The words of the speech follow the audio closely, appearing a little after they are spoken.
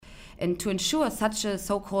And to ensure such a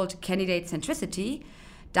so-called candidate centricity,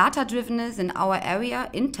 data-drivenness in our area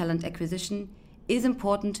in talent acquisition is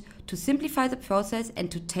important to simplify the process and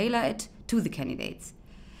to tailor it to the candidates.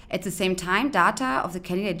 At the same time, data of the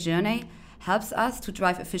candidate journey helps us to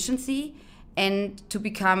drive efficiency and to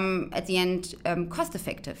become, at the end,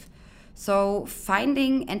 cost-effective. So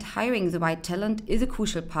finding and hiring the right talent is a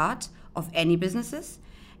crucial part of any businesses.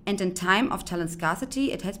 And in time of talent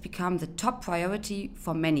scarcity, it has become the top priority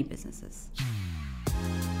for many businesses.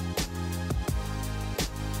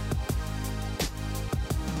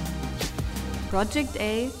 Project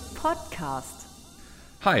A Podcast.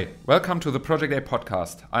 Hi, welcome to the Project A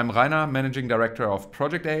Podcast. I'm Rainer, Managing Director of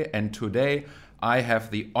Project A, and today I have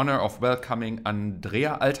the honor of welcoming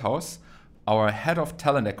Andrea Althaus, our Head of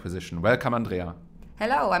Talent Acquisition. Welcome, Andrea.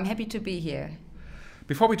 Hello, I'm happy to be here.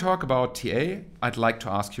 Before we talk about TA, I'd like to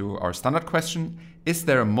ask you our standard question. Is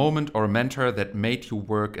there a moment or a mentor that made you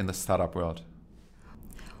work in the startup world?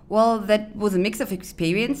 Well, that was a mix of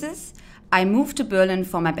experiences. I moved to Berlin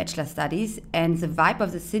for my bachelor studies, and the vibe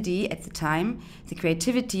of the city at the time, the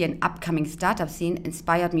creativity and upcoming startup scene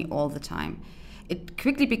inspired me all the time. It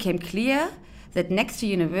quickly became clear that next to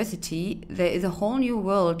university, there is a whole new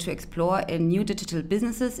world to explore in new digital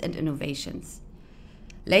businesses and innovations.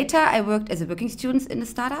 Later, I worked as a working student in a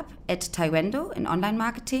startup at trackable in online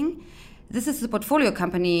marketing. This is the portfolio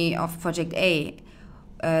company of Project A.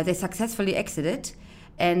 They successfully exited.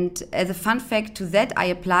 And as a fun fact to that, I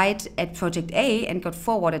applied at Project A and got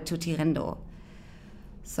forwarded to trackable.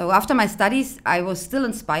 So after my studies, I was still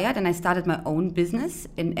inspired and I started my own business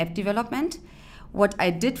in app development, what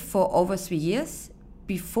I did for over 3 years.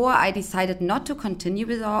 Before I decided not to continue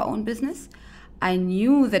with our own business, I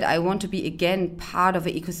knew that I want to be again part of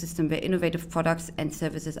an ecosystem where innovative products and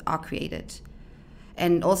services are created.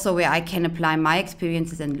 And also where I can apply my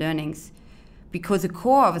experiences and learnings. Because the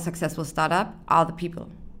core of a successful startup are the people.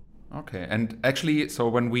 Okay, and actually, so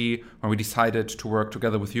when we decided to work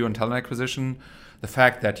together with you in talent acquisition, the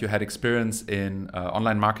fact that you had experience in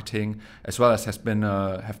online marketing as well as have been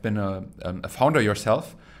a founder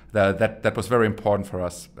yourself, that was very important for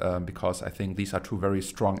us because I think these are two very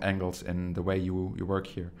strong angles in the way you work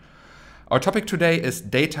here. Our topic today is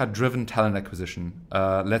data-driven talent acquisition.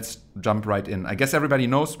 Let's jump right in. I guess everybody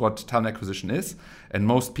knows what talent acquisition is, and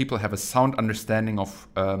most people have a sound understanding of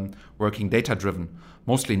working data-driven,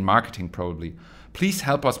 mostly in marketing probably. Please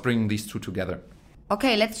help us bring these two together.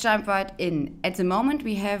 Okay, let's jump right in. At the moment,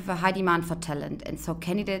 we have a high demand for talent, and so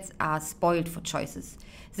candidates are spoiled for choices.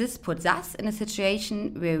 This puts us in a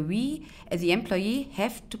situation where we, as the employee,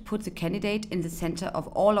 have to put the candidate in the center of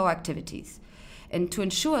all our activities. And to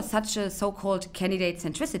ensure such a so-called candidate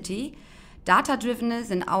centricity,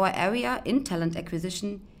 data-drivenness in our area in talent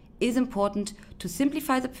acquisition is important to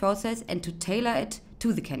simplify the process and to tailor it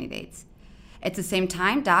to the candidates. At the same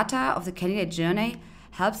time, data of the candidate journey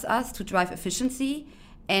helps us to drive efficiency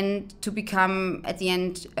and to become, at the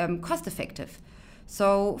end, cost-effective.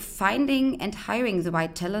 So finding and hiring the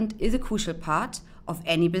right talent is a crucial part of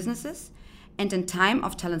any businesses. And in time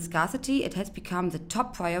of talent scarcity, it has become the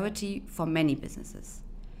top priority for many businesses.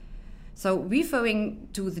 So referring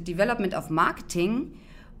to the development of marketing,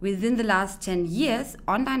 within the last 10 years,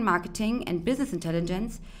 online marketing and business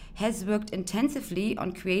intelligence has worked intensively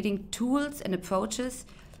on creating tools and approaches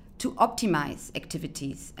to optimize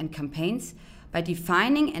activities and campaigns by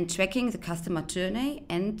defining and tracking the customer journey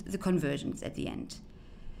and the conversions at the end.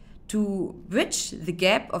 To bridge the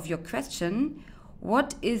gap of your question,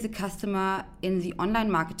 what is the customer in the online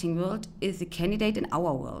marketing world is the candidate in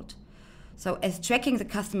our world. So as tracking the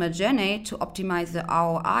customer journey to optimize the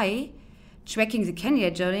ROI, tracking the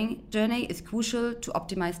candidate journey is crucial to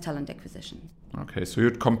optimize talent acquisition. Okay, so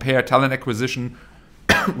you'd compare talent acquisition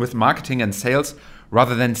with marketing and sales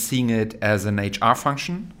rather than seeing it as an HR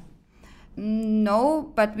function?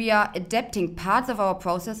 No, but we are adapting parts of our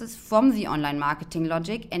processes from the online marketing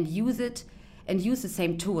logic and use the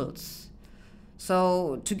same tools.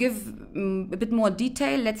 So to give a bit more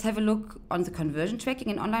detail, let's have a look on the conversion tracking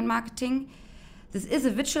in online marketing. This is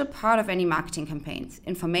a vital part of any marketing campaigns.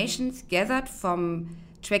 Informations gathered from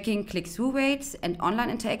tracking click-through rates and online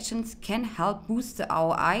interactions can help boost the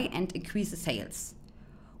ROI and increase the sales.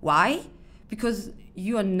 Why? Because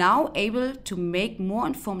you are now able to make more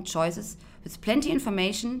informed choices with plenty of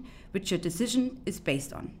information which your decision is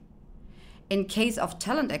based on. In case of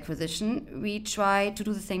talent acquisition, we try to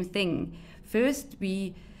do the same thing. First,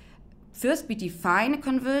 we define a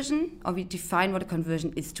conversion, or we define what a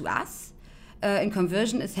conversion is to us. And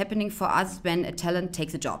conversion is happening for us when a talent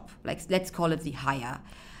takes a job, like let's call it the hire.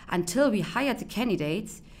 Until we hire the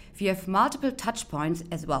candidates, we have multiple touch points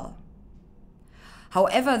as well.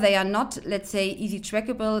 However, they are not, let's say, easy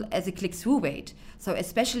trackable as a click-through rate. So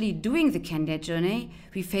especially during the candidate journey,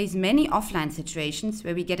 we face many offline situations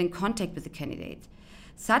where we get in contact with the candidate,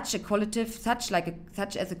 such as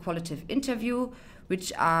a qualitative interview,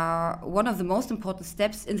 which are one of the most important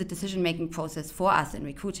steps in the decision-making process for us in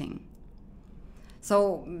recruiting.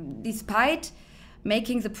 So despite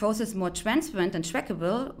making the process more transparent and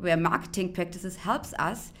trackable, where marketing practices helps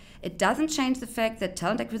us, it doesn't change the fact that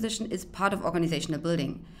talent acquisition is part of organizational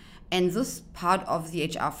building and thus part of the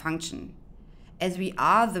HR function, as we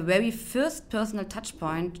are the very first personal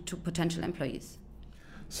touchpoint to potential employees.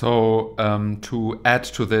 So to add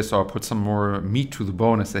to this or put some more meat to the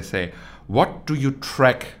bone, as they say, what do you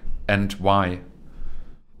track and why?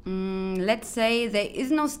 Let's say there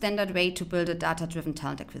is no standard way to build a data-driven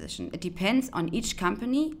talent acquisition. It depends on each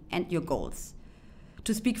company and your goals.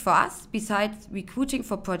 To speak for us, besides recruiting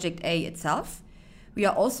for Project A itself, we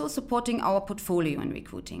are also supporting our portfolio in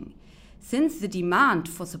recruiting. Since the demand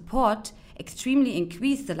for support extremely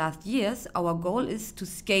increased the last years, our goal is to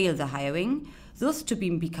scale the hiring, thus to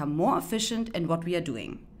become more efficient in what we are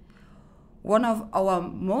doing. One of our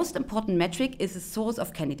most important metric is the source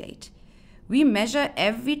of candidate. We measure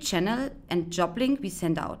every channel and job link we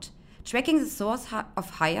send out. Tracking the source of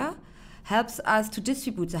hire helps us to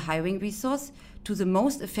distribute the hiring resource to the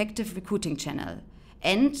most effective recruiting channel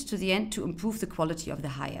and to the end to improve the quality of the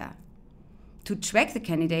hire. To track the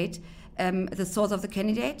candidate, the source of the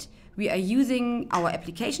candidate, we are using our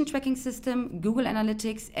application tracking system, Google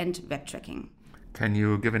Analytics and web tracking. Can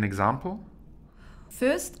you give an example?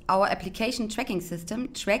 First, our application tracking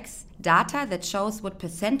system tracks data that shows what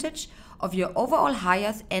percentage of your overall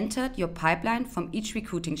hires entered your pipeline from each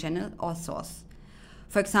recruiting channel or source.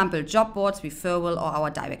 For example, job boards, referral, or our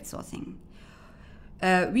direct sourcing.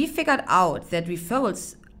 We figured out that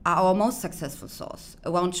referrals are our most successful source.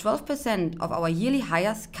 Around 12% of our yearly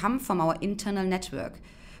hires come from our internal network.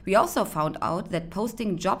 We also found out that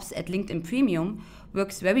posting jobs at LinkedIn Premium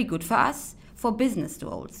works very good for us for business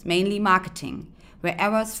roles, mainly marketing,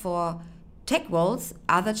 whereas for tech roles,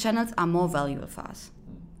 other channels are more valuable for us.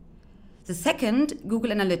 The second,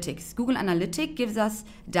 Google Analytics. Google Analytics gives us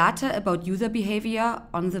data about user behavior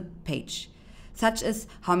on the page, such as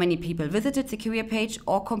how many people visited the career page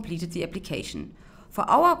or completed the application. For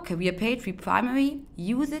our career page, we primarily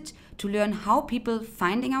use it to learn how people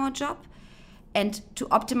finding our job and to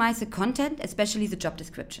optimize the content, especially the job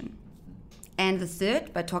description. And the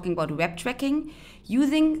third, by talking about web tracking,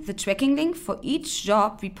 using the tracking link for each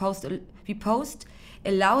job we post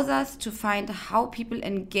allows us to find how people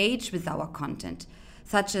engage with our content,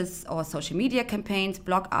 such as our social media campaigns,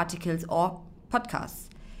 blog articles, or podcasts.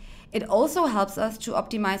 It also helps us to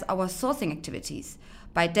optimize our sourcing activities.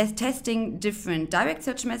 By testing different direct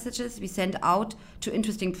search messages we send out to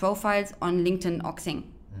interesting profiles on LinkedIn or Xing.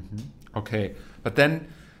 Okay, but then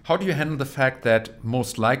how do you handle the fact that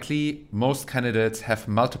most likely most candidates have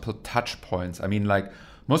multiple touch points? I mean, like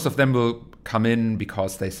most of them will come in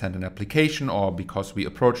because they send an application or because we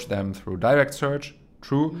approach them through direct search,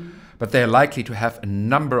 true, but they're likely to have a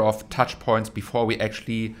number of touch points before we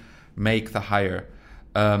actually make the hire.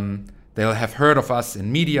 They'll have heard of us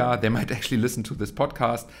in media, they might actually listen to this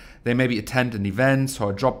podcast, they maybe attend an event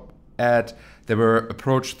or a job ad, they were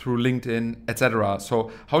approached through LinkedIn, etc.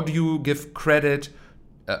 So how do you give credit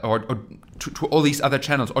or to all these other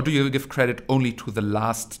channels, or do you give credit only to the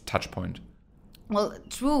last touch point? Well,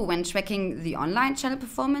 true, when tracking the online channel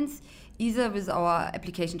performance, either with our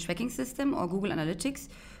application tracking system or Google Analytics,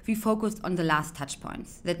 we focused on the last touch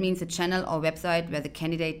points. That means the channel or website where the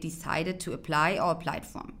candidate decided to apply or applied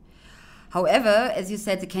from. However, as you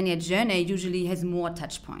said, the candidate journey usually has more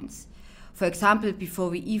touch points. For example,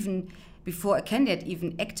 before a candidate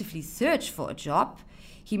even actively search for a job,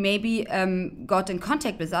 he maybe got in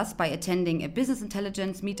contact with us by attending a business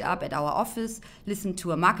intelligence meetup at our office, listened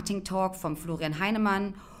to a marketing talk from Florian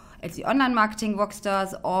Heinemann at the Online Marketing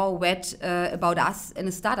Rockstars, or read about us in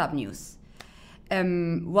a startup news.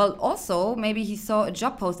 Also, maybe he saw a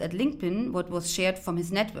job post at LinkedIn, what was shared from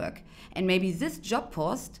his network, and maybe this job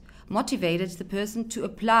post motivated the person to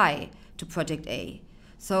apply to Project A.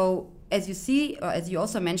 So, as you see, or as you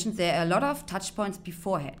also mentioned, there are a lot of touch points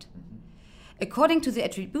beforehand. According to the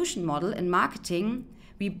attribution model in marketing,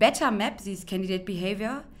 we better map this candidate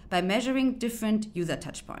behavior by measuring different user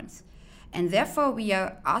touchpoints. And therefore, we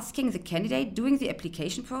are asking the candidate during the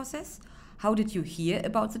application process, how did you hear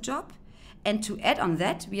about the job? And to add on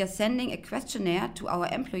that, we are sending a questionnaire to our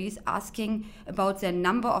employees asking about their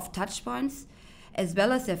number of touchpoints, as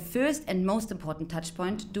well as their first and most important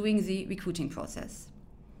touchpoint during the recruiting process.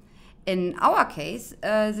 In our case,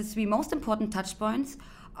 the three most important touchpoints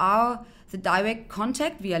are the direct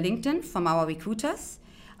contact via LinkedIn from our recruiters,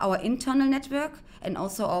 our internal network, and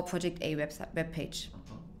also our Project A webpage.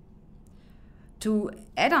 To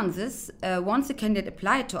add on this, once a candidate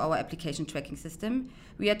applied to our application tracking system,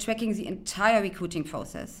 we are tracking the entire recruiting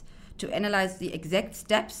process to analyze the exact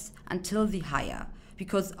steps until the hire,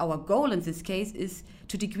 because our goal in this case is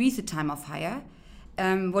to decrease the time of hire,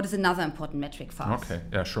 what is another important metric for us. Okay,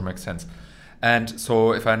 yeah, sure, makes sense. And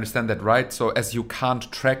so if I understand that right, so as you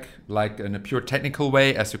can't track like in a pure technical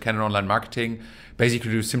way as you can in online marketing,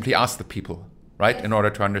 basically you simply ask the people, right? Yes. In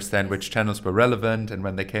order to understand which channels were relevant and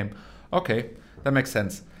when they came. Okay, that makes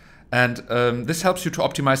sense. And this helps you to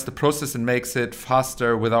optimize the process and makes it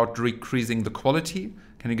faster without decreasing the quality.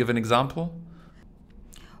 Can you give an example?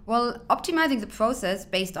 Well, optimizing the process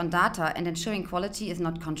based on data and ensuring quality is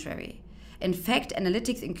not contrary. In fact,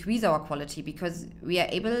 analytics increase our quality because we are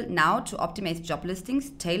able now to optimize job listings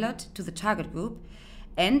tailored to the target group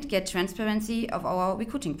and get transparency of our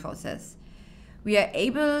recruiting process. We are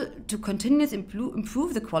able to continuously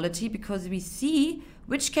improve the quality because we see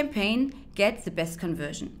which campaign gets the best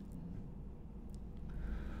conversion.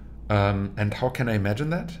 And how can I imagine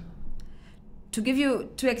that? To give you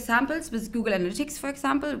 2 examples, with Google Analytics, for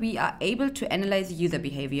example, we are able to analyze user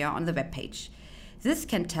behavior on the web page. This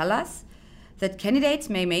can tell us that candidates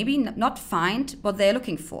may maybe not find what they're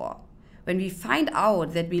looking for. When we find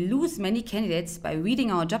out that we lose many candidates by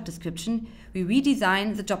reading our job description, we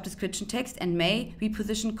redesign the job description text and may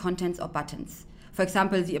reposition contents or buttons. For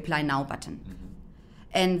example, the Apply Now button. Mm-hmm.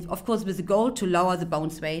 And of course, with the goal to lower the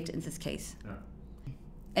bounce rate in this case. Yeah.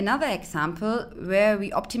 Another example where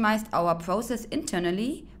we optimized our process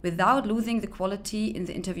internally without losing the quality in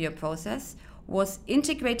the interview process was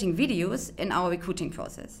integrating videos in our recruiting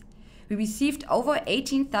process. We received over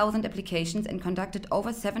 18,000 applications and conducted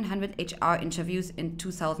over 700 HR interviews in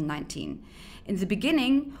 2019. In the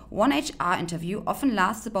beginning, one HR interview often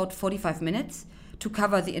lasts about 45 minutes to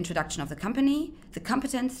cover the introduction of the company, the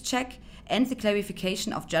competence check, and the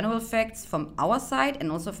clarification of general facts from our side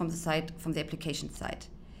and also from the application side.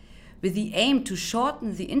 With the aim to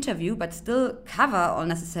shorten the interview but still cover all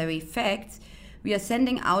necessary facts, we are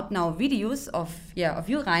sending out now videos of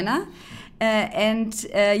you, Rainer, and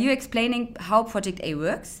you explaining how Project A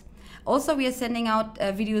works. Also, we are sending out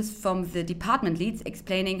videos from the department leads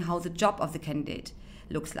explaining how the job of the candidate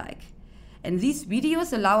looks like. And these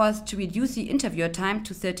videos allow us to reduce the interviewer time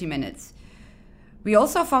to 30 minutes. We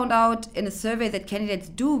also found out in a survey that candidates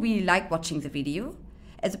do really like watching the video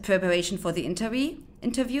as a preparation for the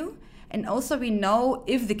interview. And also we know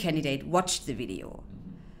if the candidate watched the video.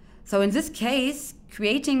 So in this case,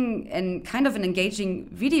 creating an engaging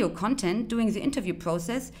video content during the interview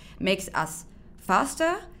process makes us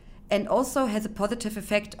faster and also has a positive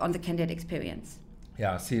effect on the candidate experience.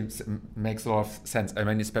 Yeah, it makes a lot of sense. I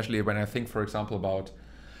mean, especially when I think, for example, about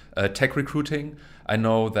tech recruiting. I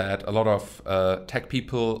know that a lot of tech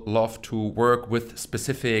people love to work with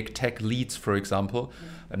specific tech leads, for example.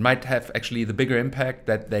 It might have actually the bigger impact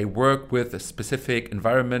that they work with a specific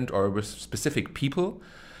environment or with specific people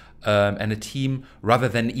and a team, rather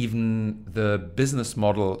than even the business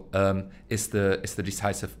model is the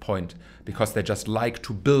decisive point, because they just like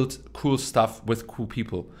to build cool stuff with cool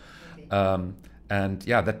people. And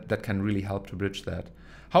yeah, that can really help to bridge that.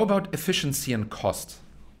 How about efficiency and cost?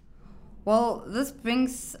 Well, this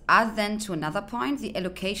brings us then to another point, the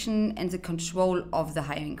allocation and the control of the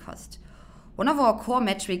hiring cost. One of our core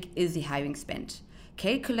metric is the hiring spend.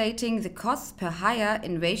 Calculating the cost per hire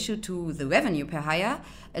in ratio to the revenue per hire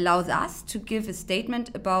allows us to give a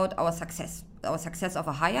statement about our success of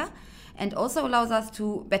a hire, and also allows us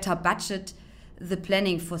to better budget the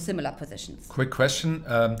planning for similar positions. Quick question,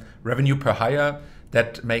 revenue per hire,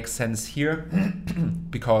 that makes sense here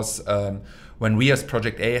because when we as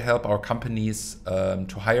Project A help our companies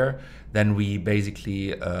to hire, then we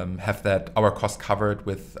basically have our cost covered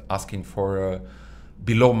with asking for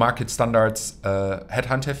below market standards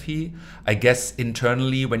headhunter fee. I guess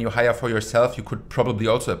internally when you hire for yourself, you could probably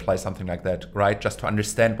also apply something like that, right? Just to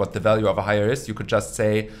understand what the value of a hire is, you could just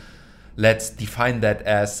say, let's define that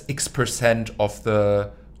as X% of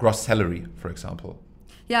the gross salary, for example.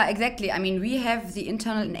 Yeah, exactly. I mean, we have the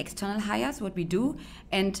internal and external hires, what we do,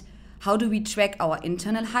 and how do we track our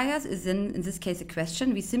internal hires is in this case a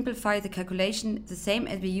question. We simplify the calculation the same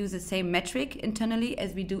as we use the same metric internally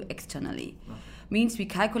as we do externally. Okay. Means we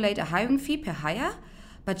calculate a hiring fee per hire,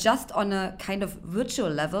 but just on a kind of virtual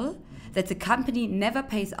level that the company never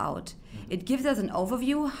pays out. It gives us an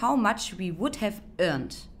overview how much we would have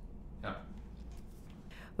earned. Yeah.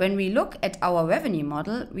 When we look at our revenue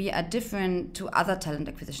model, we are different to other talent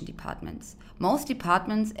acquisition departments. Most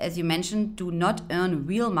departments, as you mentioned, do not earn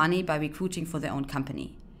real money by recruiting for their own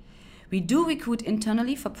company. We do recruit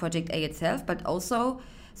internally for Project A itself, but also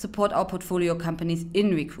support our portfolio companies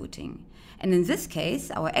in recruiting. And in this case,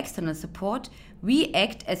 our external support, we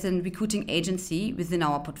act as a recruiting agency within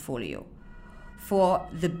our portfolio. For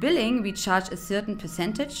the billing, we charge a certain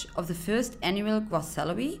percentage of the first annual gross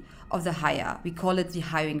salary of the hire. We call it the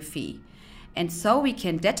hiring fee. And so we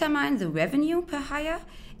can determine the revenue per hire,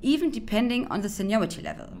 even depending on the seniority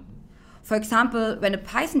level. For example, when a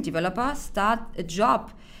Python developer starts a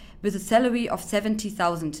job with a salary of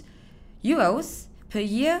 70,000 euros per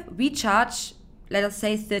year, we charge, let us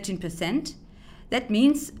say, 13%. That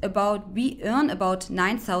means we earn about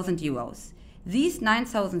 9,000 euros. These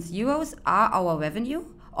 9,000 euros are our revenue,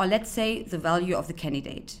 or let's say the value of the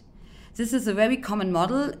candidate. This is a very common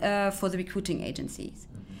model for the recruiting agencies.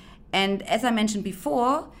 And as I mentioned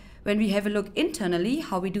before, when we have a look internally,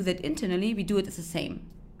 how we do that internally, we do it as the same.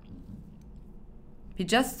 We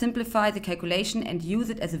just simplify the calculation and use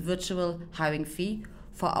it as a virtual hiring fee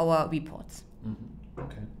for our reports.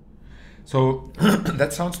 Okay. So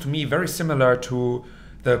that sounds to me very similar to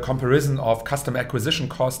the comparison of customer acquisition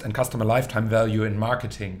cost and customer lifetime value in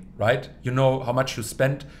marketing, right? You know how much you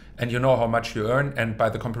spend and you know how much you earn, and by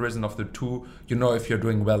the comparison of the two, you know if you're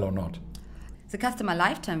doing well or not. The customer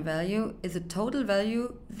lifetime value is a total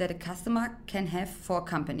value that a customer can have for a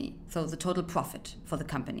company, so the total profit for the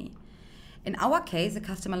company. In our case, the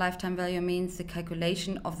customer lifetime value means the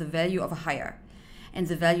calculation of the value of a hire. And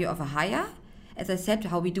the value of a hire, as I said,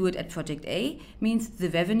 how we do it at Project A, means the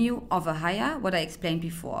revenue of a hire, what I explained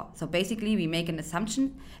before. So basically, we make an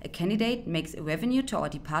assumption a candidate makes a revenue to our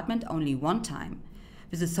department only one time,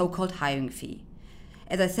 with a so-called hiring fee.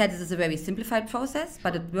 As I said, this is a very simplified process,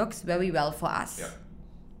 but it works very well for us.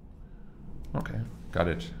 Yeah. Okay, got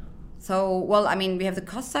it. So, we have the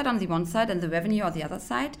cost side on the one side and the revenue on the other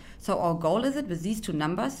side. So our goal is with these two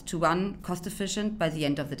numbers to run cost efficient by the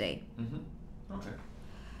end of the day. Mm-hmm. Okay.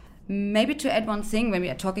 Maybe to add one thing, when we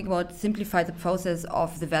are talking about simplify the process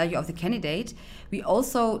of the value of the candidate, we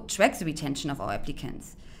also track the retention of our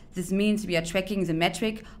applicants. This means we are tracking the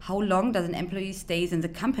metric, how long does an employee stays in the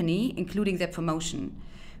company, including their promotion.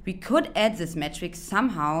 We could add this metric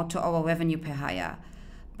somehow to our revenue per hire.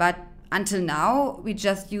 But until now, we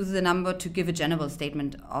just use the number to give a general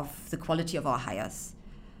statement of the quality of our hires.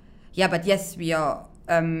 Yeah, but yes, we are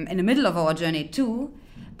in the middle of our journey too,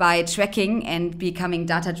 by tracking and becoming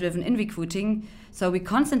data-driven in recruiting. So we're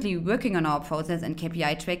constantly working on our process and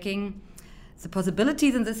KPI tracking. The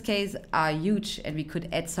possibilities in this case are huge, and we could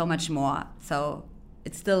add so much more. So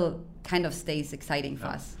it still kind of stays exciting for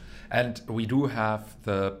us. And we do have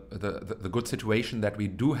the good situation that we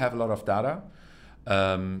do have a lot of data.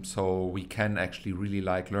 So we can actually really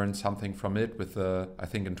learn something from it. With I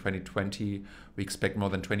think in 2020 we expect more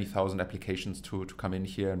than 20,000 applications to come in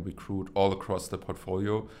here and recruit all across the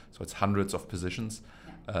portfolio. So it's hundreds of positions.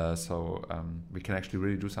 So we can actually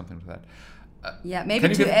really do something with that. Maybe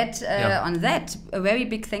to add on that, a very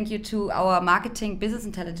big thank you to our marketing business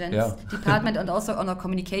intelligence department and also on our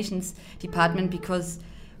communications department, because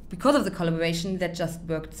of the collaboration that just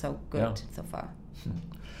worked so good so far.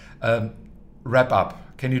 Wrap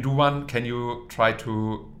up. Can you do one? Can you try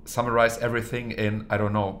to summarize everything in,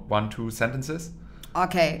 1-2 sentences?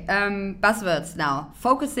 Okay, buzzwords now.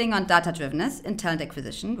 Focusing on data-drivenness in talent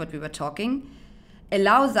acquisition, what we were talking,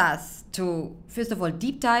 allows us to, first of all,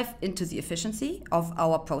 deep dive into the efficiency of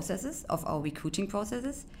our processes, of our recruiting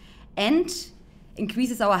processes, and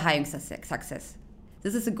increases our hiring success.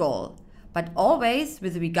 This is a goal, but always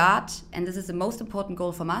with regard, and this is the most important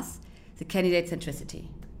goal from us, the candidate centricity.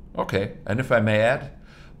 Okay, and if I may add,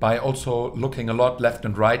 by also looking a lot left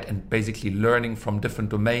and right and basically learning from different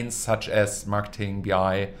domains such as marketing,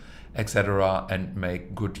 BI, etc., and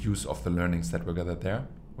make good use of the learnings that were gathered there.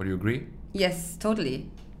 Would you agree? Yes, totally.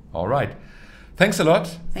 All right. Thanks a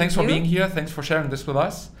lot. Thanks for being here. Thanks for sharing this with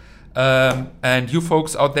us. And you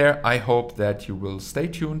folks out there, I hope that you will stay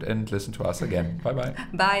tuned and listen to us again. Bye-bye.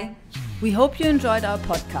 Bye. We hope you enjoyed our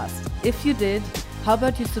podcast. If you did, how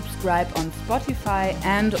about you subscribe on Spotify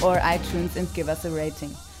and or iTunes and give us a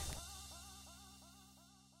rating.